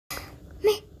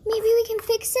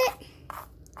fix it?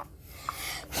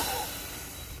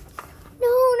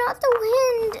 No, not the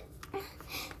wind.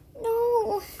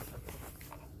 No.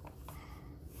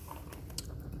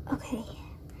 Okay.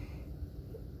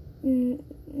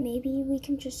 Maybe we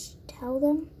can just tell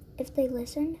them if they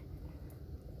listen.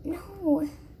 No.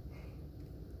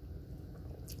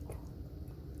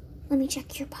 Let me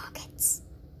check your pockets.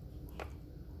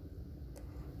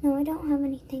 No, I don't have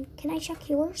anything. Can I check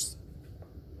yours?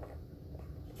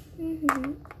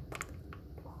 Oh,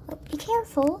 be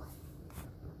careful.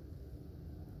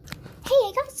 Hey,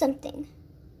 I got something.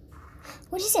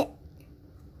 What is it?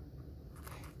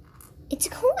 It's a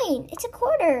coin. It's a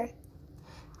quarter.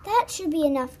 That should be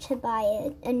enough to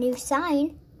buy a new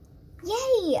sign.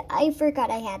 Yay! I forgot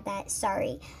I had that.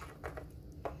 Sorry.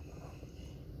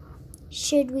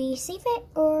 Should we save it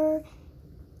or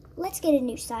let's get a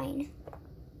new sign?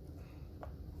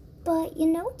 But you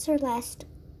know, it's our last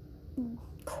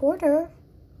quarter.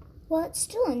 Well, it's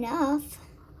still enough.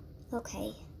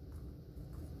 Okay.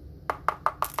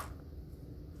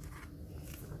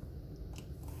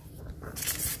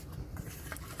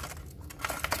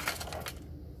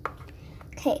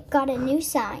 Okay, got a new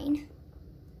sign.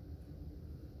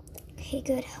 Okay,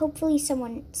 good. Hopefully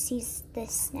someone sees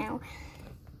this now.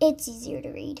 It's easier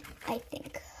to read, I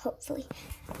think. Hopefully.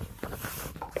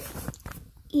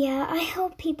 Yeah, I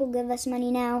hope people give us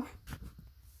money now.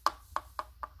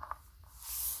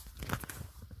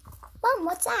 Mom,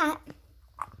 what's that?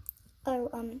 Oh,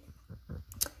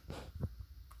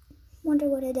 wonder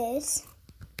what it is.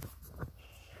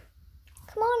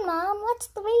 Come on, Mom, let's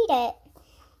read it.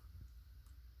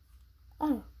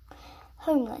 Oh,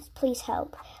 homeless, please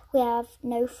help. We have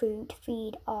no food to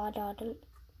feed our daughter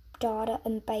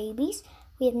and babies.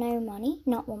 We have no money,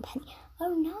 not 1 penny.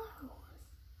 Oh no.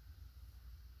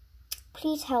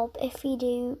 Please help. If you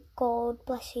do, God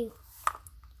bless you.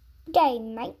 Good day,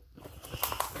 mate.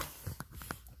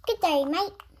 Good day,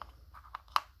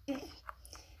 mate.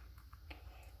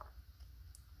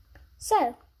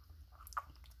 So,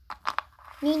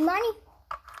 need money?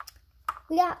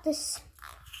 We got this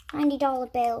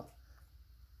 $90 bill.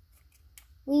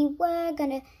 We were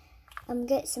gonna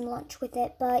get some lunch with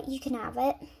it, but you can have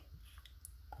it.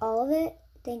 All of it?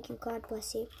 Thank you, God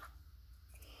bless you.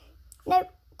 Nope,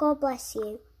 God bless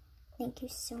you. Thank you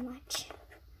so much.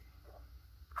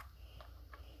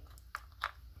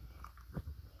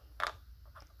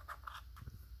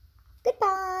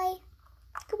 Goodbye.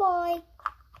 Goodbye.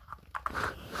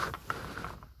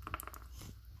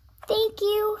 Thank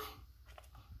you.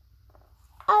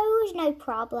 Oh, it was no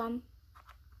problem.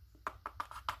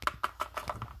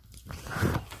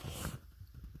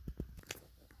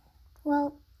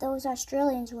 Well, those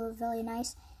Australians were really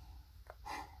nice.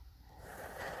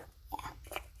 Yeah.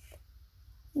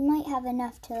 We might have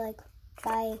enough to,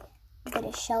 buy a bit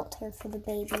of shelter for the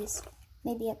babies.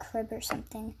 Maybe a crib or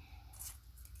something.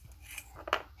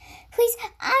 Please,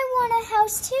 I want a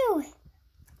house too.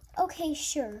 Okay,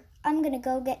 sure. I'm gonna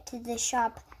go get to the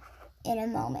shop in a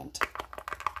moment.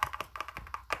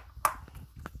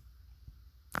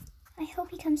 I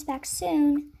hope he comes back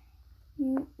soon.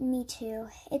 Me too.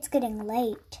 It's getting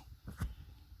late.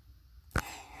 I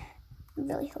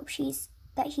really hope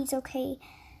that he's okay.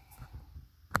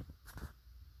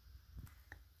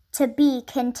 To be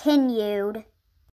continued.